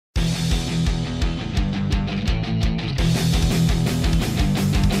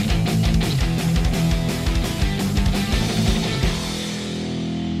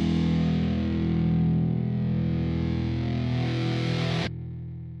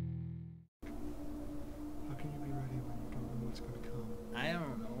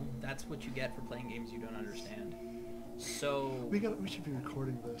what you get for playing games you don't understand. So We should be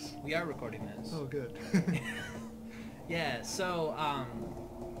recording this. we are recording this. Oh, good. Yeah. So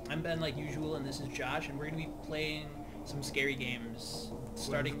I'm Ben, like usual, and this is Josh, and we're gonna be playing some scary games,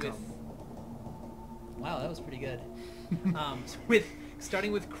 starting with. Wow, that was pretty good.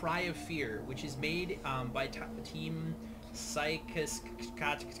 Starting with Cry of Fear, which is made by Team Psychus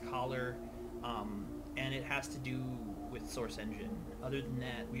Collar, and it has to do with Source Engine. Other than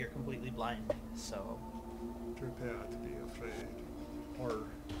that, we are completely blind, so... Prepare to be afraid. Or...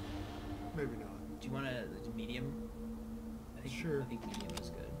 Maybe not. Do you want a medium? I think, sure. I think medium is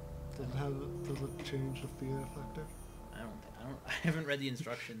good. Does it change the fear factor? I haven't read the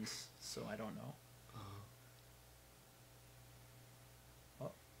instructions, so I don't know.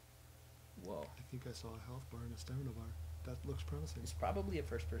 Oh. Whoa. I think I saw a health bar and a stamina bar. That looks promising. It's probably a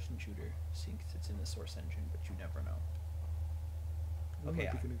first-person shooter, since it's in the Source Engine, but you never know. Okay,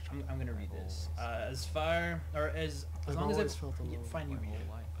 I'm gonna read this. As long as I've felt alone. Fine, you read it.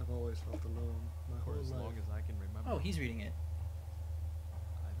 I've always felt alone my whole life. As long as I can remember. Oh, he's reading it.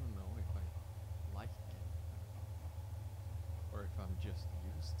 I don't know if I like it or if I'm just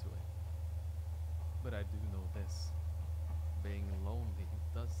used to it. But I do know this: being lonely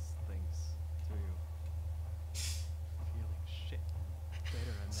does things to you. Feeling shit,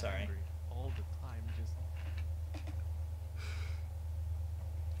 bitter and Sorry. angry all the time. Just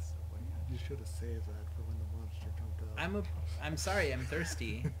it's the way You should have saved that for when the monster jumped out. I'm sorry, I'm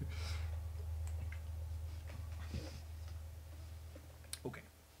thirsty. Okay.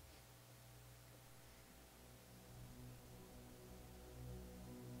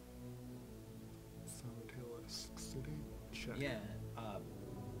 Silent Hill-esque city? Check. Yeah. Black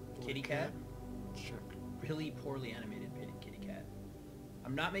Kitty cat? Check. Really poorly animated kitty cat.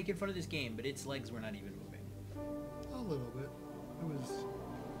 I'm not making fun of this game, but its legs were not even moving. A little bit. It was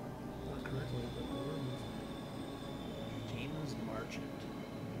not correctly, but they were moving. James Marchant.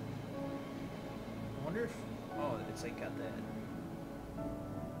 I wonder if... Oh, it's like got that...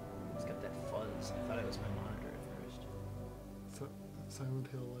 It's got that fuzz. I thought it was my monitor at first. Silent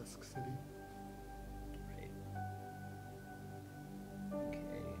Hill-esque city. Right. Okay.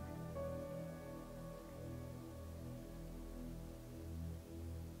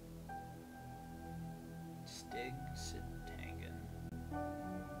 Stig Sitangan.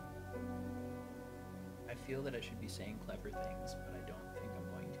 I feel that I should be saying clever things, but I don't think I'm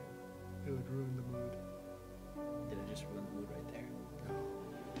going to. It would ruin the mood. Did I just ruin the mood right there? No.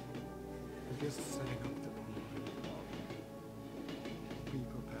 We're just setting up the mood. Be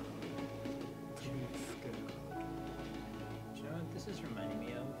prepared to be scared. Do you know what this is reminding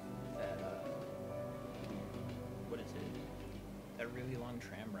me of? That, what is it? That really long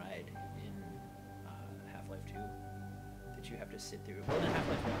tram ride in Half-Life 2 that you have to sit through. Well, in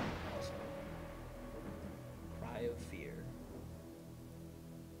Half-Life 1 also. Cry of Fear.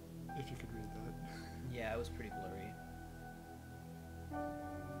 If you could read that. Yeah, it was pretty blurry. I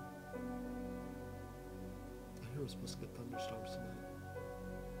hear we're supposed to get thunderstorms tonight.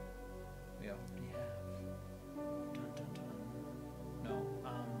 We already have. Dun dun dun. No,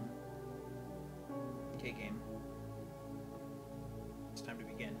 okay, game. It's time to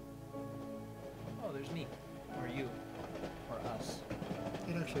begin. Oh, there's me. Or you. Or us.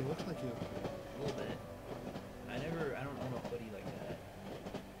 It actually looks like you. A little bit. I don't own a hoodie like that.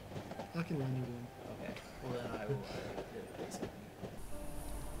 I can run you one. Okay. Well, then I will replace it.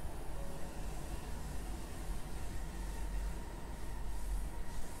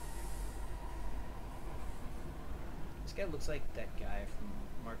 This guy looks like that guy from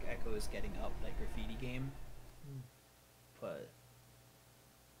Mark Echo's Getting Up, that graffiti game, but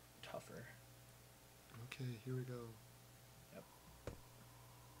tougher. Okay, here we go. Yep.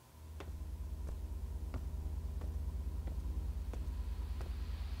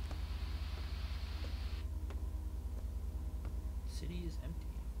 City is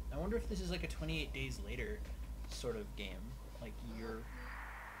empty. I wonder if this is like a 28 Days Later sort of game. Like you're...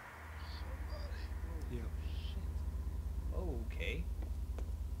 Yeah. Okay.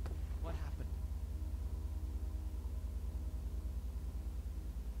 what happened?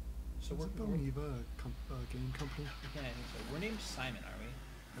 So Is we're... it Believa, game company? Yeah, I think so. We're named Simon, are we?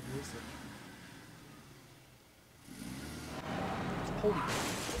 I believe so. Holy crap.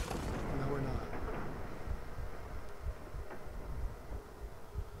 No, we're not.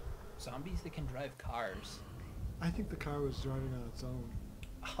 Zombies that can drive cars. I think the car was driving on its own.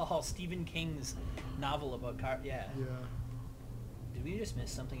 Oh, Stephen King's novel about car... Yeah. Yeah. Did we just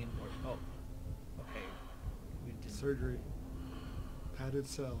miss something important? Oh. Okay. We did... Surgery. Padded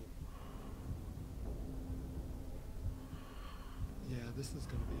cell. Yeah, this is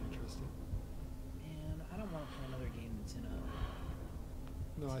gonna be interesting. Man, I don't want to play another game that's in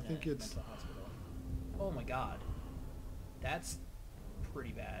a. No, I think it's. mental hospital. Oh my god, that's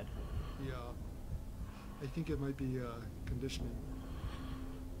pretty bad. Yeah. I think it might be conditioning.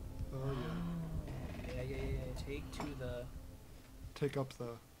 Oh yeah. Yeah. Take to the. Take up the.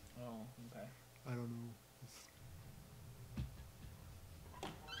 Oh, okay. I don't know.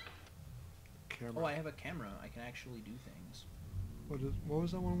 Camera. Oh, I have a camera. I can actually do things. What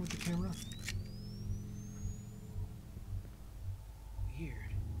was that one with the camera? Weird.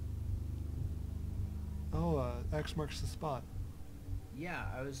 Oh, X marks the spot. Yeah,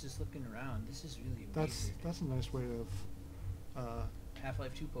 I was just looking around. This is really That's weird. that's a nice way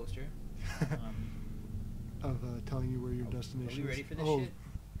Half-Life 2 poster. of telling you where your destination is. Are we ready for this oh, shit?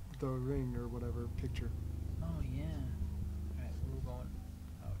 the ring or whatever picture. Oh yeah. Alright, we're going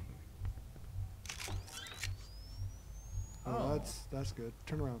out here. Oh, that's good.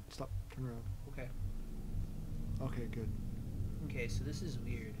 Turn around. Stop. Turn around. Okay. Okay, good. Okay, so this is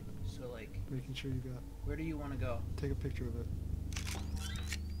weird. So like, Making sure you got. where do you want to go? Take a picture of it.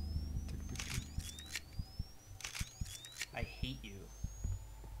 Take a picture. I hate you.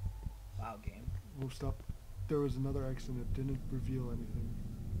 Wow, game. Oh, stop. There was another X and it didn't reveal anything.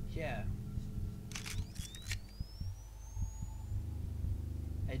 Yeah.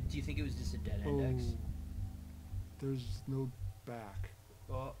 Do you think it was just a dead end X? There's no back.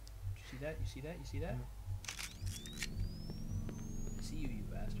 Oh, you see that? You see that? You see that? Yeah. I see you, you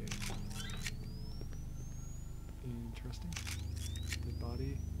bastard. Interesting. The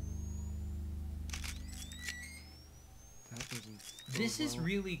body. That doesn't. This is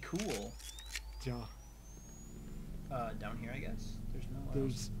really cool. Yeah. Down here, I guess. There's no.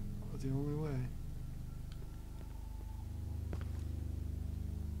 There's the only way.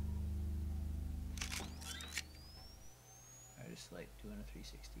 I just like doing a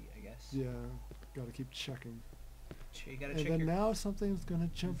 360, I guess. Yeah. Gotta keep checking. You gotta And check then your. now something's gonna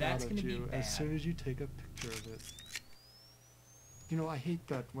jump That's out at gonna be you bad. as soon as you take a picture of it. You know, I hate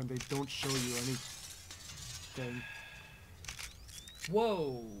that when they don't show you anything.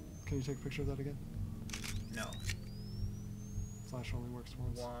 Whoa! Can you take a picture of that again? No. Flash only works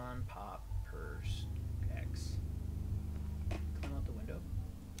once. One pop per X. Climb out the window.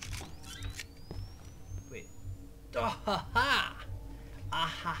 Wait. Ah ha ha! Ah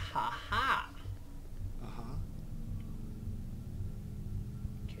ha ha ha! Uh-huh.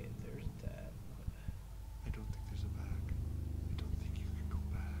 Okay, there's that. I don't think there's a back. I don't think you can go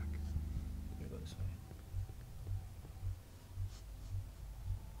back. I'm gonna go this way.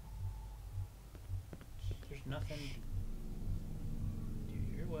 There's nothing. Do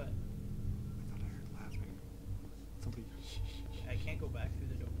you hear what? I thought I heard laughing. Somebody. I can't go back through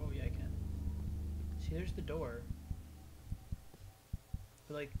the door. Oh yeah, I can. See, there's the door.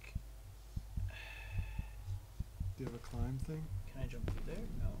 But like, Do you have a climb thing? can I jump through there?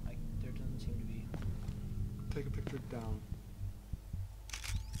 No, there doesn't seem to be. Take a picture down.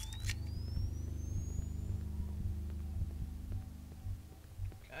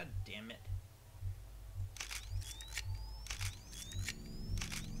 God damn it.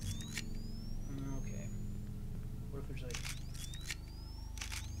 Okay. What if there's like...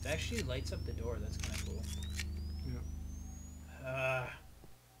 It actually lights up the door, that's kind of cool. Yeah.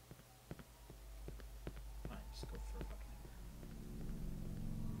 Fine, just go for a fucking...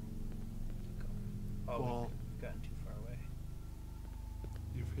 Keep going. Oh, Wall. we've gotten too far away.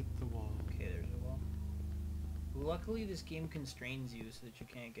 You've hit the wall. Okay, there's a wall. Luckily this game constrains you so that you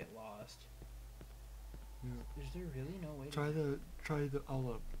can't get lost. Yeah. Is there really no way Try to... the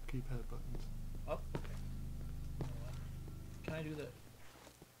all up keypad buttons. Up? Okay. You know what? Can I do the...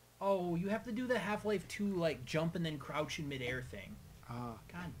 Oh, you have to do the Half-Life 2, like, jump and then crouch in midair thing. Ah.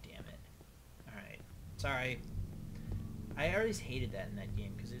 God damn it. Alright. Sorry. I always hated that in that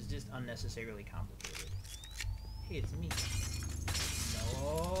game, because it's just unnecessarily complicated. Hey, it's me.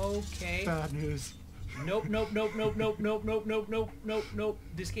 Okay. Bad news. Nope.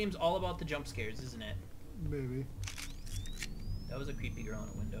 This game's all about the jump scares, isn't it? Maybe. That was a creepy girl in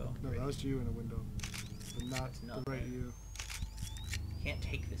a window. No, that was you in a window. But not It's the nothing. right you. Can't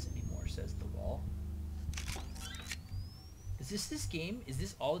take this anymore, says the wall. Is this game? Is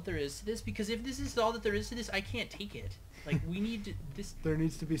this all that there is to this? Because if this is all that there is to this, I can't take it. Like, we need to... This... There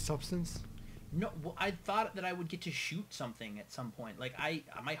needs to be substance. No, well, I thought that I would get to shoot something at some point. Like,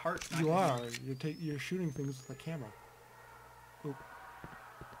 my heart's not You gonna are. be- You're shooting things with a camera. Oh. Hold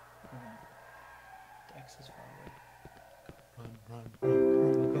on. The X is far away. Run.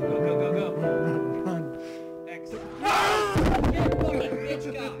 Go. Run. X. Get fucking bitch,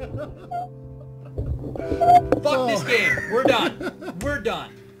 God. Fuck this game. We're done. We're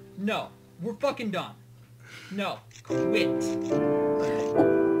done. No. We're fucking done. No. Quit.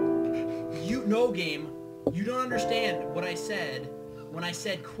 You, no game. You don't understand what I said when I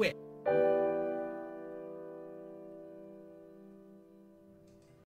said quit.